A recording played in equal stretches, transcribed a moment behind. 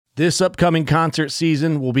This upcoming concert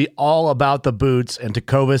season will be all about the boots, and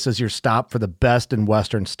Tecovas is your stop for the best in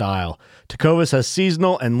Western style. Tecovas has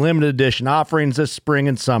seasonal and limited edition offerings this spring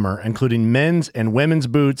and summer, including men's and women's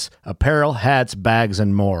boots, apparel, hats, bags,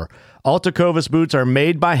 and more. All Tecovas boots are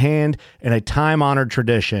made by hand in a time-honored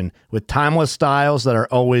tradition with timeless styles that are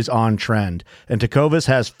always on trend. And Tecovas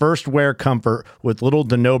has first wear comfort with little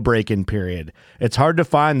to no break-in period. It's hard to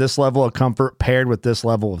find this level of comfort paired with this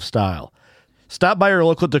level of style. Stop by your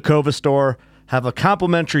local Tecovas store, have a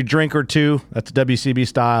complimentary drink or two, that's WCB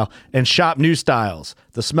style, and shop new styles.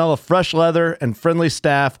 The smell of fresh leather and friendly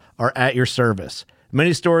staff are at your service.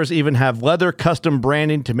 Many stores even have leather custom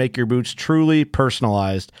branding to make your boots truly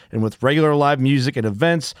personalized. And with regular live music and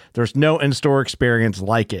events, there's no in-store experience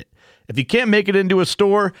like it. If you can't make it into a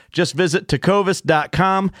store, just visit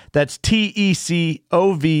tecovas.com. That's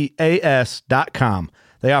TECOVAS.com.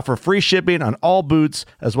 They offer free shipping on all boots,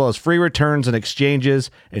 as well as free returns and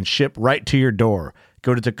exchanges, and ship right to your door.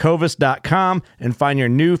 Go to tecovas.com and find your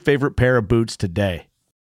new favorite pair of boots today.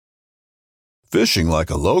 Fishing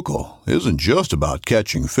like a local isn't just about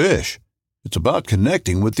catching fish. It's about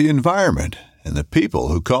connecting with the environment and the people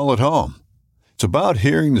who call it home. It's about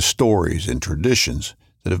hearing the stories and traditions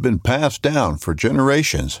that have been passed down for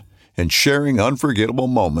generations and sharing unforgettable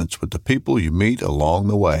moments with the people you meet along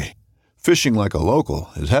the way. Fishing like a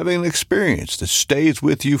local is having an experience that stays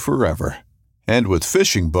with you forever. And with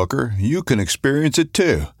Fishing Booker, you can experience it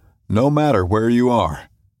too, no matter where you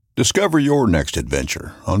are. Discover your next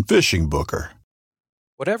adventure on Fishing Booker.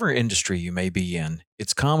 Whatever industry you may be in,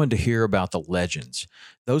 it's common to hear about the legends,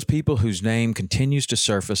 those people whose name continues to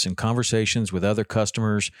surface in conversations with other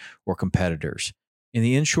customers or competitors. In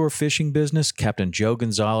the inshore fishing business, Captain Joe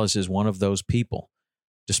Gonzalez is one of those people.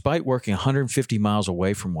 Despite working 150 miles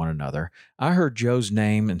away from one another, I heard Joe's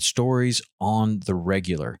name and stories on the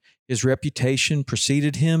regular. His reputation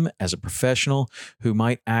preceded him as a professional who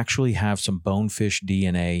might actually have some bonefish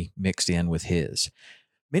DNA mixed in with his.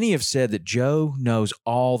 Many have said that Joe knows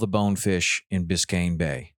all the bonefish in Biscayne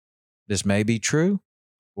Bay. This may be true,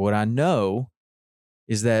 but what I know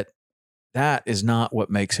is that is not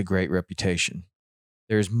what makes a great reputation.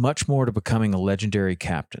 There is much more to becoming a legendary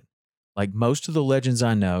captain. Like most of the legends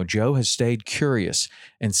I know, Joe has stayed curious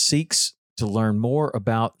and seeks to learn more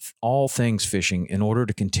about all things fishing in order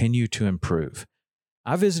to continue to improve.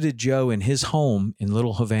 I visited Joe in his home in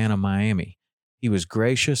Little Havana, Miami. He was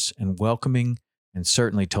gracious and welcoming and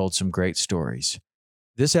certainly told some great stories.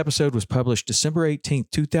 This episode was published December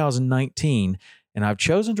 18th, 2019, and I've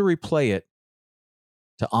chosen to replay it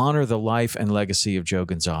to honor the life and legacy of Joe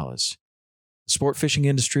Gonzalez. The sport fishing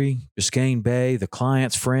industry, Biscayne Bay, the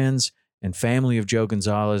clients, friends, and family of Joe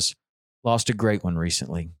Gonzalez lost a great one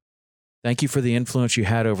recently. Thank you for the influence you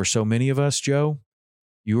had over so many of us, Joe.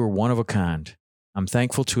 You were one of a kind. I'm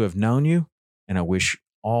thankful to have known you, and I wish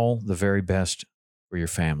all the very best for your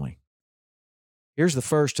family. Here's the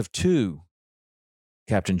first of two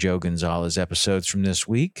Captain Joe Gonzalez episodes from this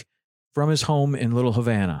week from his home in Little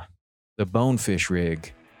Havana, the Bonefish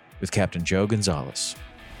Rig with Captain Joe Gonzalez.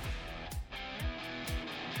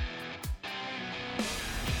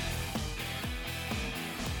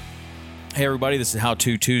 Hey everybody, this is How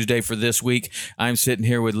To Tuesday for this week. I'm sitting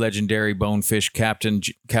here with legendary bonefish Captain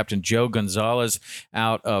Joe Gonzalez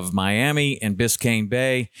out of Miami and Biscayne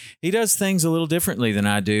Bay. He does things a little differently than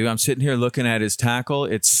I do. I'm sitting here looking at his tackle.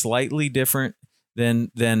 It's slightly different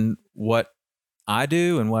than what I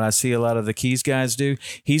do and what I see a lot of the Keys guys do.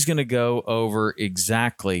 He's going to go over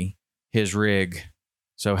exactly his rig.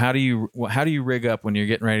 So how do you rig up when you're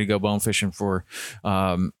getting ready to go bone fishing for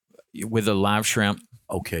with a live shrimp?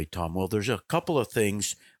 Okay, Tom. Well, there's a couple of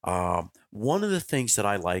things. One of the things that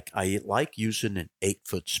I like using an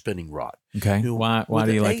 8-foot spinning rod. Okay. Why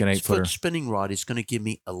do you like an 8-footer? 8-foot spinning rod is going to give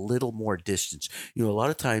me a little more distance. A lot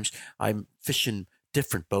of times I'm fishing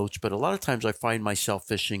different boats, but a lot of times I find myself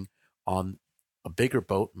fishing on a bigger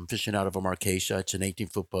boat. I'm fishing out of a Marquesa. It's an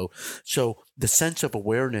 18-foot boat. So the sense of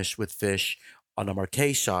awareness with fish on a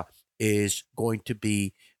Marquesa is going to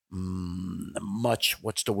be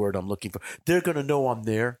what's the word I'm looking for? They're going to know I'm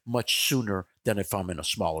there much sooner than if I'm in a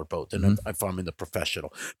smaller boat, than if I'm in the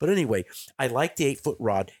professional. But anyway, I like the 8-foot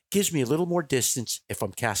rod. Gives me a little more distance. If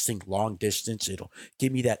I'm casting long distance, it'll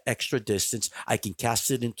give me that extra distance. I can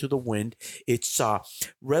cast it into the wind. It's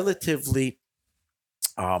relatively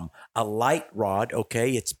a light rod,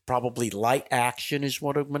 okay? It's probably light action is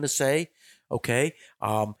what I'm going to say, okay?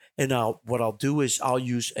 And what I'll do is I'll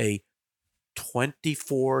use a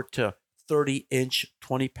 24 to 30 inch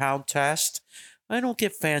 20-pound test. I don't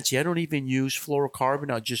get fancy. I don't even use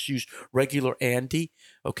fluorocarbon. I'll just use regular Andy.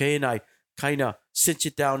 Okay. And I kind of cinch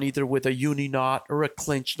it down either with a uni knot or a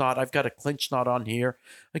clinch knot. I've got a clinch knot on here.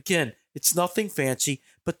 Again, it's nothing fancy,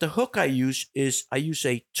 but the hook I use a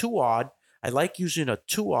 2-aught. I like using a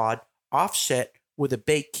 2-aught offset with a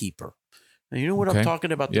bait keeper. Now, you know what I'm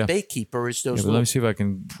talking about? The bait keeper is those let me see if I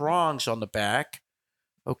can. prongs on the back.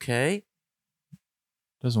 Okay.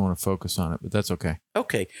 Doesn't want to focus on it, but that's okay.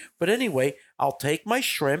 Okay. But anyway, I'll take my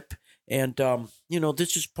shrimp. And,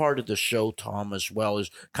 this is part of the show, Tom, as well,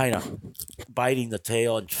 is kind of biting the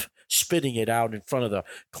tail and spitting it out in front of the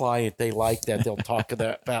client. They like that. They'll talk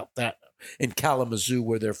about that in Kalamazoo,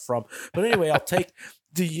 where they're from. But anyway, I'll take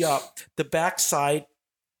the backside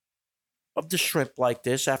of the shrimp like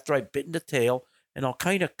this after I've bitten the tail, and I'll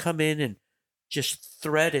kind of come in and just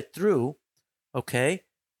thread it through. Okay.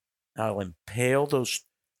 I'll impale those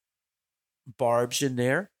barbs in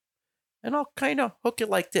there. And I'll kind of hook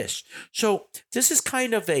it like this. So this is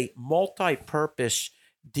kind of a multi-purpose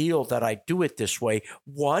deal that I do it this way.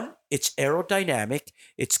 One, it's aerodynamic.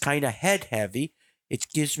 It's kind of head heavy. It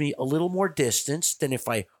gives me a little more distance than if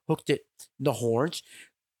I hooked it in the horns.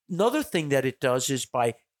 Another thing that it does is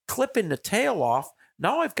by clipping the tail off,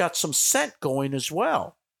 now I've got some scent going as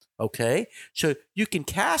well. Okay. So you can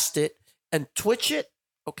cast it and twitch it.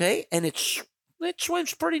 Okay. And it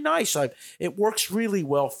swims pretty nice. It works really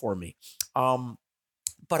well for me.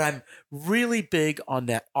 But I'm really big on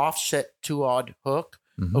that offset 2-aught hook,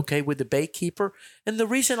 okay, with the bait keeper. And the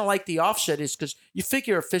reason I like the offset is because you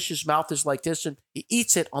figure a fish's mouth is like this and he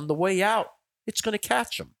eats it on the way out, it's going to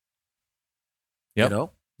catch him. Yep. You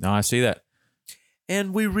know? No, I see that.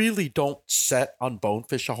 And we really don't set on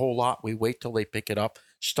bonefish a whole lot. We wait till they pick it up,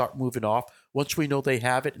 start moving off. Once we know they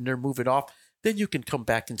have it and they're moving off, then you can come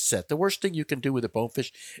back and set. The worst thing you can do with a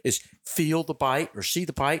bonefish is feel the bite or see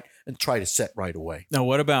the bite and try to set right away. Now,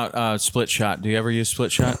 what about split shot? Do you ever use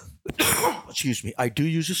split shot? Excuse me. I do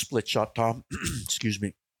use a split shot, Tom. Excuse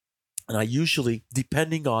me. And I usually,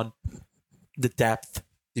 depending on the depth,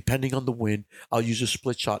 depending on the wind, I'll use a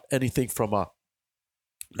split shot, anything from a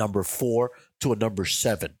number 4 to a number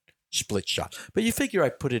 7 split shot. But you figure I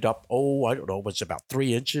put it up, I don't know, what's about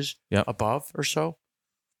 3 inches above or so.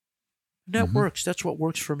 And that works. That's what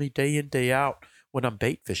works for me day in, day out when I'm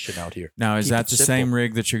bait fishing out here. Now, is that the same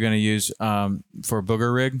rig that you're going to use for a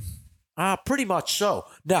booger rig? Pretty much so.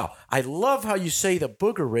 Now, I love how you say the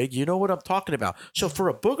booger rig. You know what I'm talking about. So for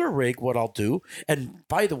a booger rig, what I'll do, and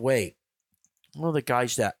by the way, one of the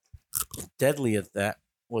guys that deadly at that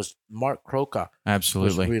was Mark Croca.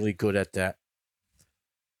 Absolutely. Was really good at that.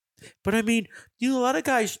 But I mean, a lot of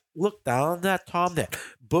guys look down on that, Tom, that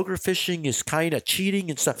booger fishing is kind of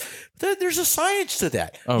cheating and stuff. There's a science to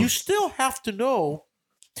that. Oh. You still have to know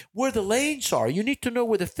where the lanes are. You need to know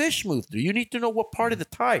where the fish move through. You need to know what part of the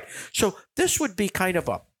tide. So this would be kind of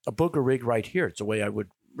a booger rig right here. It's the way I would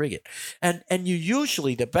rig it. And you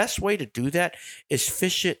usually, the best way to do that is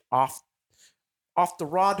fish it off the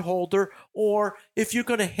rod holder, or if you're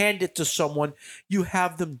going to hand it to someone, you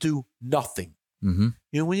have them do nothing.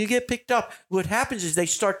 Mm-hmm. When you get picked up, what happens is they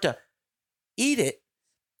start to eat it,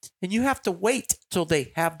 and you have to wait till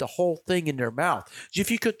they have the whole thing in their mouth. If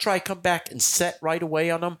you could come back and set right away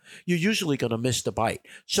on them, you're usually going to miss the bite.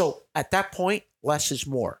 So at that point, less is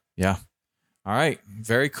more. Yeah. All right.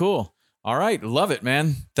 Very cool. All right. Love it,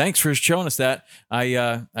 man. Thanks for showing us that.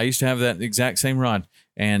 I used to have that exact same rod,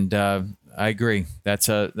 and I agree. That's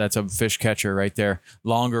a fish catcher right there.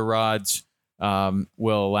 Longer rods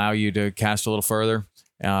will allow you to cast a little further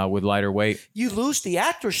with lighter weight. You lose the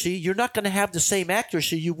accuracy. You're not going to have the same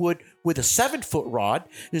accuracy you would with a 7-foot rod.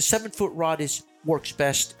 The 7-foot rod works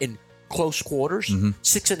best in close quarters,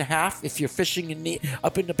 6.5 if you're fishing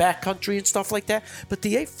up in the back country and stuff like that. But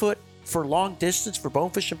the 8-foot for long distance for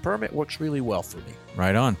bonefish and permit works really well for me.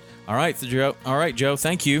 Right on. All right, Joe. All right, Joe.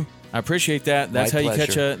 Thank you. I appreciate that. That's My how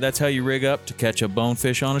pleasure. that's how you rig up to catch a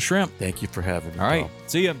bonefish on a shrimp. Thank you for having me. All right. Paul.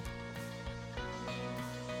 See ya.